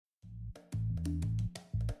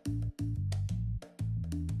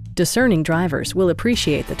Discerning drivers will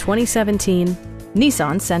appreciate the 2017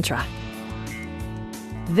 Nissan Sentra.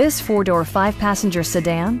 This four-door, five-passenger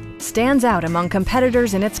sedan stands out among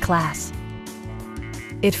competitors in its class.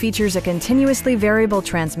 It features a continuously variable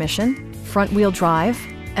transmission, front-wheel drive,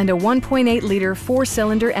 and a 1.8-liter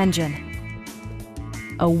four-cylinder engine.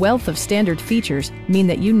 A wealth of standard features mean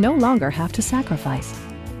that you no longer have to sacrifice,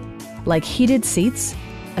 like heated seats,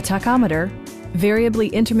 a tachometer, variably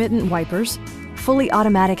intermittent wipers, fully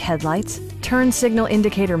automatic headlights, turn signal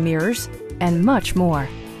indicator mirrors, and much more.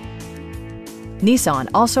 Nissan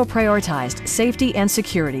also prioritized safety and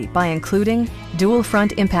security by including dual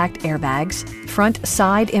front impact airbags, front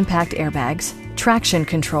side impact airbags, traction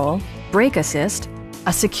control, brake assist,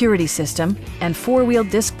 a security system, and four-wheel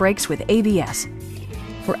disc brakes with ABS.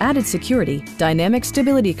 For added security, dynamic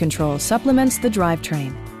stability control supplements the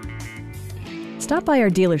drivetrain. Stop by our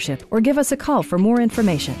dealership or give us a call for more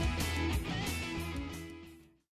information.